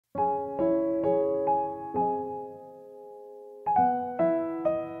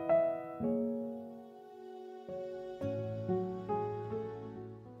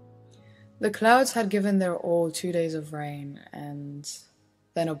The clouds had given their all 2 days of rain, and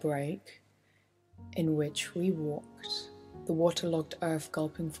then a break, in which we walked, the waterlogged earth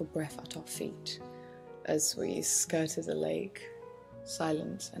gulping for breath at our feet, as we skirted the lake,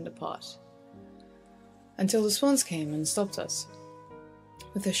 silent and apart, until the swans came and stopped us,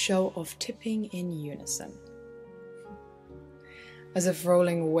 with a show of tipping in unison. As if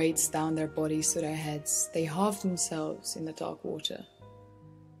rolling weights down their bodies to their heads, they halved themselves in the dark water.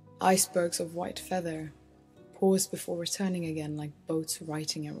 Icebergs of white feather paused before returning again like boats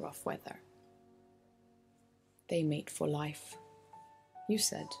righting in rough weather. They mate for life, you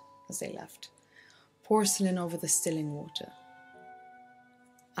said as they left, porcelain over the stilling water.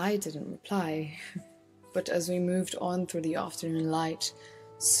 I didn't reply, but as we moved on through the afternoon light,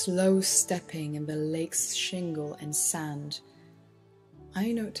 slow stepping in the lake's shingle and sand,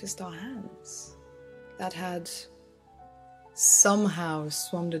 I noticed our hands that had somehow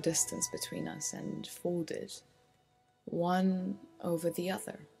swum the distance between us and folded, one over the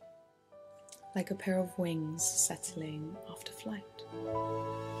other, like a pair of wings settling after flight.